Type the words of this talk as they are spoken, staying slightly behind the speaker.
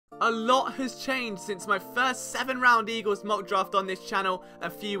A lot has changed since my first 7-round Eagles mock draft on this channel a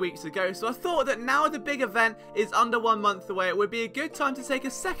few weeks ago, so I thought that now the big event is under 1 month away, it would be a good time to take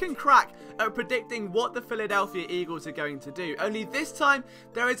a second crack at predicting what the Philadelphia Eagles are going to do. Only this time,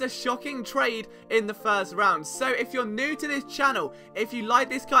 there is a shocking trade in the first round. So if you're new to this channel, if you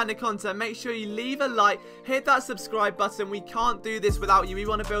like this kind of content, make sure you leave a like, hit that subscribe button. We can't do this without you. We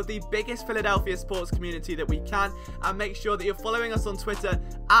want to build the biggest Philadelphia sports community that we can, and make sure that you're following us on Twitter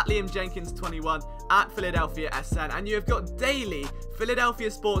at Jenkins21, at PhiladelphiaSN, and you have got daily Philadelphia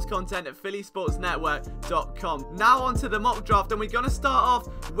sports content at phillysportsnetwork.com. Now on to the mock draft, and we're going to start off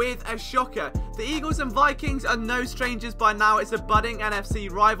with a shocker. The Eagles and Vikings are no strangers by now. It's a budding NFC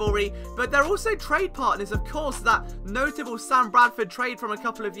rivalry, but they're also trade partners. Of course, that notable Sam Bradford trade from a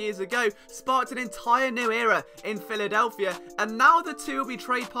couple of years ago sparked an entire new era in Philadelphia, and now the two will be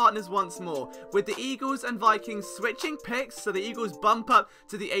trade partners once more, with the Eagles and Vikings switching picks. So the Eagles bump up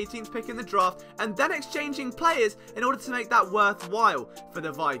to the 18th pick in the draft, and then exchanging players in order to make that worthwhile for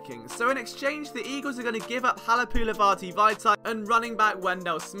the Vikings. So in exchange, the Eagles are going to give up Halapoulivaati Vaitai and running back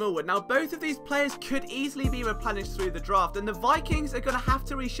Wendell Smallwood. Now, both of these players could easily be replenished through the draft, and the Vikings are going to have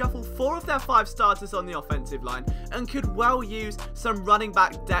to reshuffle 4 of their 5 starters on the offensive line, and could well use some running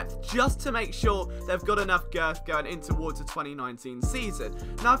back depth just to make sure they've got enough girth going in towards the 2019 season.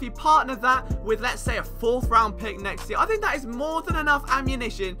 Now, if you partner that with, let's say, a 4th round pick next year, I think that is more than enough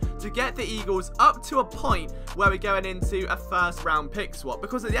ammunition to get the Eagles up to a point where we're going into a 1st round pick swap.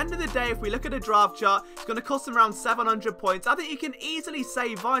 Because at the end of the day, if we look at a draft chart, it's going to cost them around 700 points. I think you can easily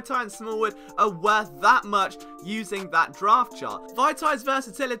say Vaitai and Smallwood are worth that much using that draft chart. Vaitai's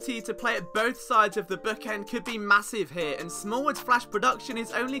versatility to play at both sides of the bookend could be massive here, and Smallwood's flash production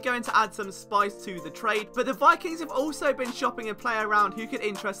is only going to add some spice to the trade. But the Vikings have also been shopping a player around who could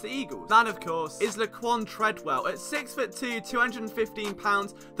interest the Eagles. That, of course, is Laquan Treadwell. At 6'2", 215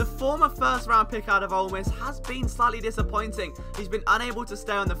 pounds, the former 1st round pick out of Ole Miss has been slightly disappointing. He's been unable to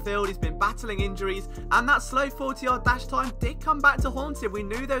stay on the field, he's been battling injuries, and that slow 40-yard dash time did come back to haunt him. We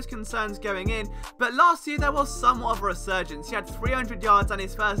knew those concerns going in, but last year there was somewhat of a resurgence. He had 300 yards and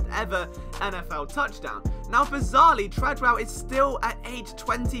his first ever NFL touchdown. Now, bizarrely, Treadwell is still at age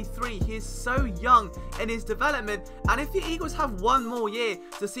 23. He is so young in his development, and if the Eagles have one more year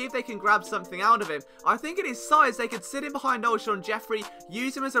to see if they can grab something out of him, I think at his size they could sit him behind Alshon Jeffrey,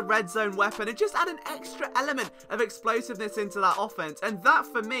 use him as a red zone weapon, and just add an extra element of explosiveness into that offense. And that,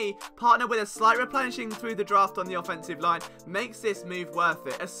 for me, partnered with a slight replenishing through the draft on the offensive line, makes this move worth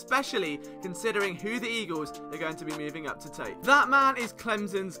it, especially considering who the Eagles are going to be moving up to take. That man is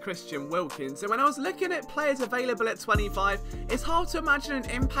Clemson's Christian Wilkins. And when I was looking at players available at 25, it's hard to imagine an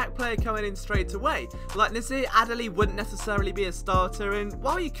impact player coming in straight away. Like, Nasir Adderley wouldn't necessarily be a starter, and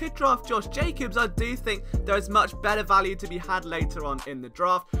while you could draft Josh Jacobs, I do think there is much better value to be had later on in the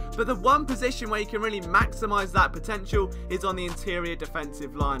draft. But the one position where you can really maximize that potential is on the interior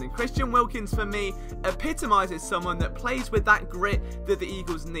defensive line, and Christian Wilkins, for me, epitomizes someone that plays with that grit that the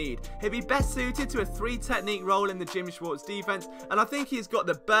Eagles need. He'd be best suited to a 3-technique role in the Jim Schwartz defense, and I think he's got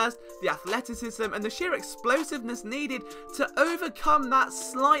the burst, the athleticism, and the sheer explosiveness needed to overcome that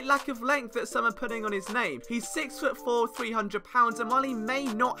slight lack of length that some are putting on his name. He's 6'4", 300 pounds, and while he may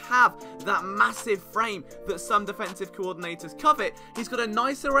not have that massive frame that some defensive coordinators covet, he's got a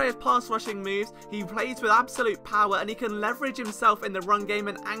nice array of pass rushing moves, he plays with absolute power, and he can leverage himself in the run game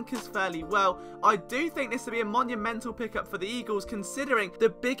and anchors fairly well. I do think this will be a monumental pickup for the Eagles, considering the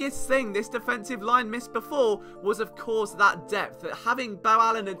biggest thing this defensive line missed before was, of course, that depth. That having Bo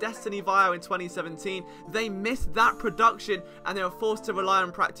Allen and Destiny Vio in 2017, they missed that production and they were forced to rely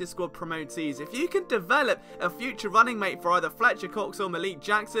on practice squad promotees. If you can develop a future running mate for either Fletcher Cox or Malik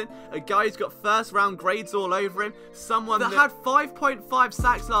Jackson, a guy who's got 1st round grades all over him, someone that had 5.5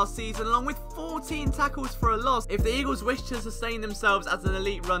 sacks last season along with 14 tackles for a loss, if the Eagles wish to sustain themselves as an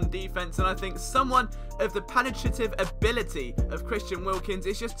elite run defense, and I think someone of the penetrative ability of Christian Wilkins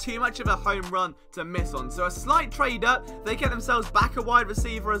is just too much of a home run to miss on. So a slight trade up, they get themselves back a wide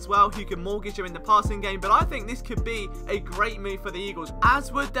receiver as well who can mortgage him in the passing game, but I think this could be a great move for the Eagles,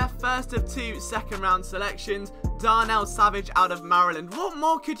 as would their first of 2 2nd-round selections, Darnell Savage out of Maryland. What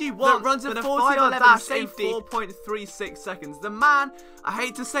more could you want? That runs a 40-yard dash in 4.36 seconds. The man, I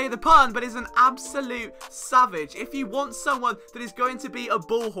hate to say the pun, but is an absolute savage. If you want someone that is going to be a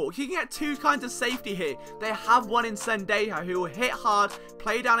ball hawk, you can get 2 kinds of safety here. here. They have one in Sendejo who will hit hard,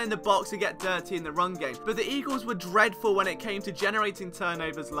 play down in the box and get dirty in the run game. But the Eagles were dreadful when it came to generating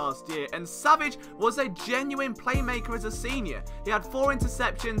turnovers last year, and Savage was a genuine playmaker as a senior. He had 4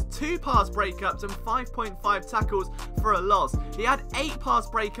 interceptions, 2 pass breakups and 5.5 tackles for a loss. He had 8 pass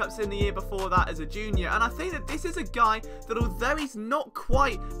breakups in the year before that as a junior, and I think that this is a guy that, although he's not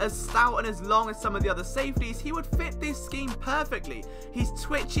quite as stout and as long as some of the other safeties, he would fit this scheme perfectly. He's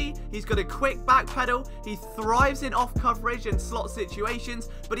twitchy, he's got a quick back pedal, he thrives in off coverage and slot situations,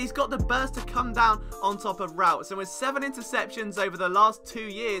 but he's got the burst to come down on top of routes. And with 7 interceptions over the last 2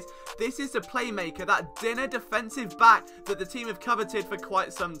 years, this is the playmaker, that dinner defensive back that the team have coveted for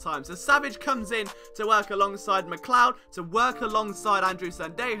quite some time. So Savage comes in to work alongside McLeod, to work alongside Andrew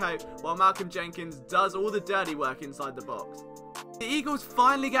Sendejo, while Malcolm Jenkins does all the dirty work inside the box. The Eagles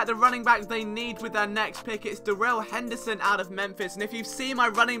finally get the running back they need with their next pick. It's Darrell Henderson out of Memphis, and if you've seen my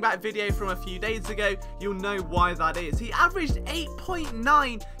running back video from a few days ago, you'll know why that is. He averaged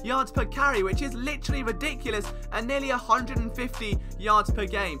 8.9 yards per carry, which is literally ridiculous, and nearly 150 yards per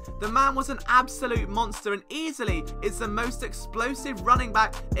game. The man was an absolute monster and easily is the most explosive running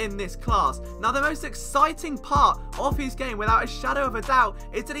back in this class. Now, the most exciting part of his game, without a shadow of a doubt,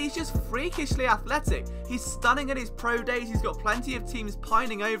 is that he's just freakishly athletic. He's stunning at his pro days. He's got plenty of teams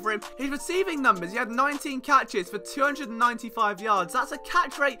pining over him. His receiving numbers, he had 19 catches for 295 yards. That's a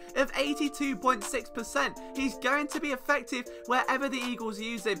catch rate of 82.6%. He's going to be effective wherever the Eagles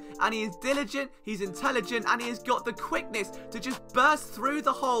use him, and he is diligent, he's intelligent, and he has got the quickness to just burst through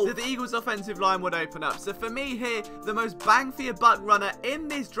the hole that the Eagles offensive line would open up. So for me here, the most bang for your buck runner in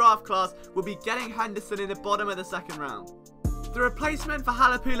this draft class will be getting Henderson in the bottom of the 2nd round. The replacement for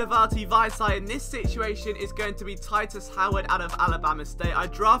Halapoulivaati Vaisai in this situation is going to be Titus Howard out of Alabama State. I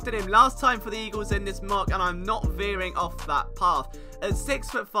drafted him last time for the Eagles in this mock, and I'm not veering off that path. At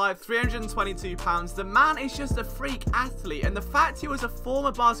 6'5", 322 pounds, the man is just a freak athlete, and the fact he was a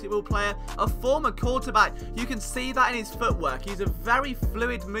former basketball player, a former quarterback, you can see that in his footwork. He's a very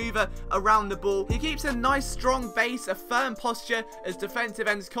fluid mover around the ball. He keeps a nice strong base, a firm posture as defensive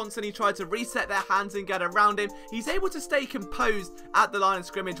ends constantly try to reset their hands and get around him. He's able to stay composed at the line of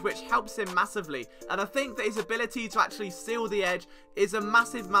scrimmage, which helps him massively, and I think that his ability to actually seal the edge is a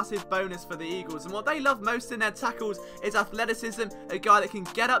massive bonus for the Eagles. And what they love most in their tackles is athleticism, a guy that can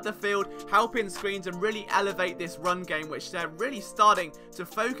get up the field, help in screens, and really elevate this run game, which they're really starting to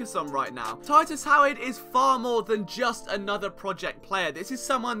focus on right now. Titus Howard is far more than just another project player. This is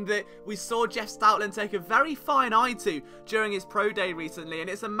someone that we saw Jeff Stoutland take a very fine eye to during his pro day recently, and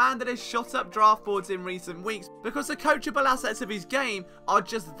it's a man that has shot up draft boards in recent weeks because the coachable assets of his game are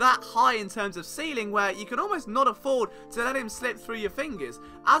just that high in terms of ceiling, where you can almost not afford to let him slip through your fingers.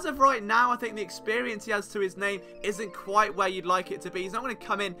 As of right now, I think the experience he has to his name isn't quite where you'd like it to be. He's not going to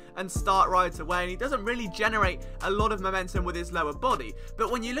come in and start right away, and he doesn't really generate a lot of momentum with his lower body.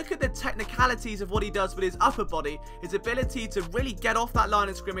 But when you look at the technicalities of what he does with his upper body, his ability to really get off that line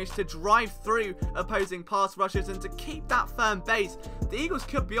of scrimmage, to drive through opposing pass rushers, and to keep that firm base, the Eagles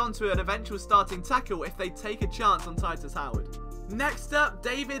could be onto an eventual starting tackle if they take a chance on Titus Howard. Next up,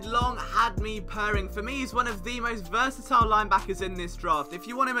 David Long had me purring. For me, he's one of the most versatile linebackers in this draft. If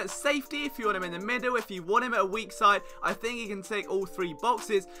you want him at safety, if you want him in the middle, if you want him at a weak side, I think he can tick all 3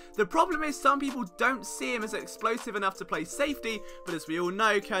 boxes. The problem is some people don't see him as explosive enough to play safety, but as we all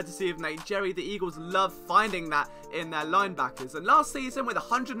know, courtesy of Nate Jerry, the Eagles love finding that in their linebackers. And last season, with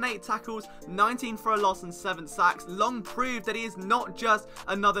 108 tackles, 19 for a loss and 7 sacks, Long proved that he is not just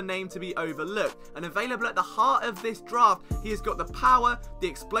another name to be overlooked. And available at the heart of this draft, he has got the power, the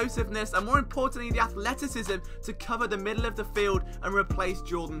explosiveness, and more importantly, the athleticism to cover the middle of the field and replace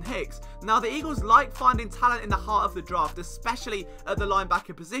Jordan Hicks. Now, the Eagles like finding talent in the heart of the draft, especially at the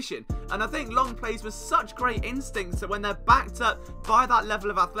linebacker position, and I think Long plays with such great instincts that when they're backed up by that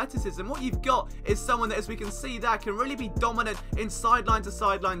level of athleticism, what you've got is someone that, as we can see there, can really be dominant in sideline to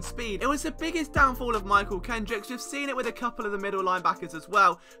sideline speed. It was the biggest downfall of Michael Kendricks. We've seen it with a couple of the middle linebackers as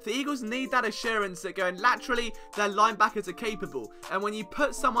well. The Eagles need that assurance that going laterally, their linebackers are capable. And when you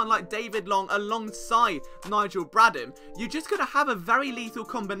put someone like David Long alongside Nigel Bradham, you're just going to have a very lethal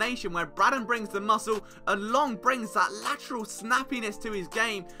combination where Bradham brings the muscle and Long brings that lateral snappiness to his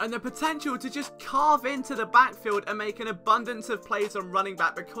game and the potential to just carve into the backfield and make an abundance of plays on running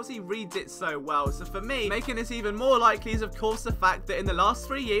back because he reads it so well. So for me, making this even more likely is of course the fact that in the last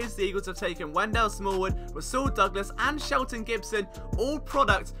 3 years, the Eagles have taken Wendell Smallwood, Rasul Douglas and Shelton Gibson, all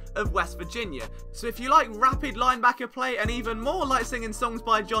products of West Virginia. So if you like rapid linebacker play and even more like singing songs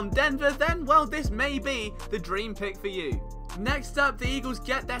by John Denver, then well, this may be the dream pick for you. Next up, the Eagles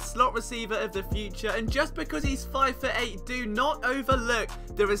get their slot receiver of the future, and just because he's 5'8", do not overlook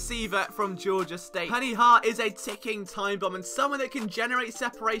the receiver from Georgia State. Penny Hart is a ticking time bomb and someone that can generate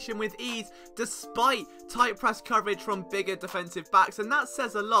separation with ease despite tight press coverage from bigger defensive backs, and that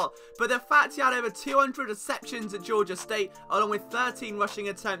says a lot. But the fact he had over 200 receptions at Georgia State along with 13 rushing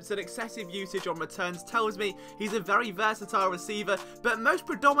attempts and excessive usage on returns tells me he's a very versatile receiver, but most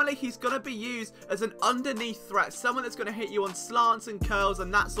predominantly he's going to be used as an underneath threat, someone that's going to hit you on slants and curls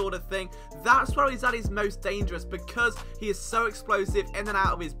and that sort of thing. That's where he's at his most dangerous because he is so explosive in and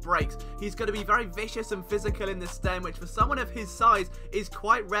out of his breaks. He's going to be very vicious and physical in the stem, which for someone of his size is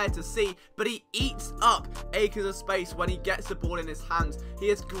quite rare to see, but he eats up acres of space when he gets the ball in his hands. He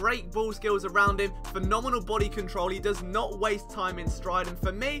has great ball skills around him, phenomenal body control, he does not waste time in stride, and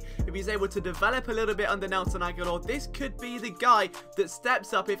for me, if he's able to develop a little bit under Nelson Aguilar, this could be the guy that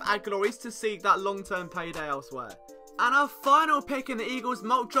steps up if Aguilar is to seek that long-term payday elsewhere. And our final pick in the Eagles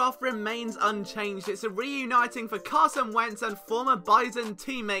mock draft remains unchanged. It's a reuniting for Carson Wentz and former Bison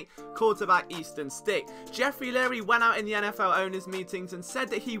teammate quarterback Easton Stick. Jeffrey Lurie went out in the NFL owners meetings and said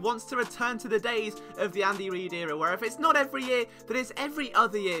that he wants to return to the days of the Andy Reid era, where if it's not every year, then it's every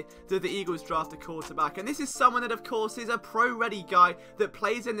other year that the Eagles draft a quarterback. And this is someone that of course is a pro-ready guy that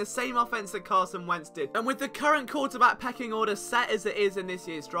plays in the same offense that Carson Wentz did. And with the current quarterback pecking order set as it is in this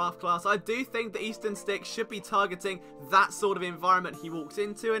year's draft class, I do think that Easton Stick should be targeting that sort of environment he walks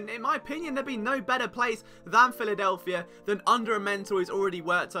into, and in my opinion there'd be no better place than Philadelphia than under a mentor he's already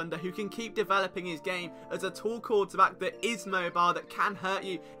worked under, who can keep developing his game as a tall quarterback that is mobile, that can hurt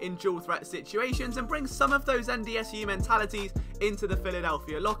you in dual threat situations and bring some of those NDSU mentalities into the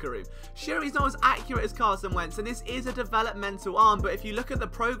Philadelphia locker room. Sure, he's not as accurate as Carson Wentz, and this is a developmental arm, but if you look at the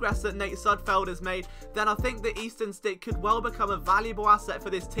progress that Nate Sudfeld has made, then I think that Easton Stick could well become a valuable asset for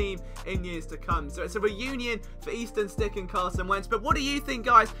this team in years to come. So it's a reunion for Easton Stick and Carson Wentz. But what do you think,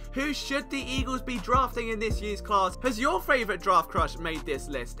 guys? Who should the Eagles be drafting in this year's class? Has your favourite draft crush made this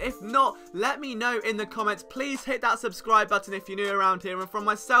list? If not, let me know in the comments. Please hit that subscribe button if you're new around here. And from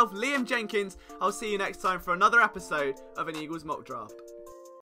myself, Liam Jenkins, I'll see you next time for another episode of an Eagles mock draft.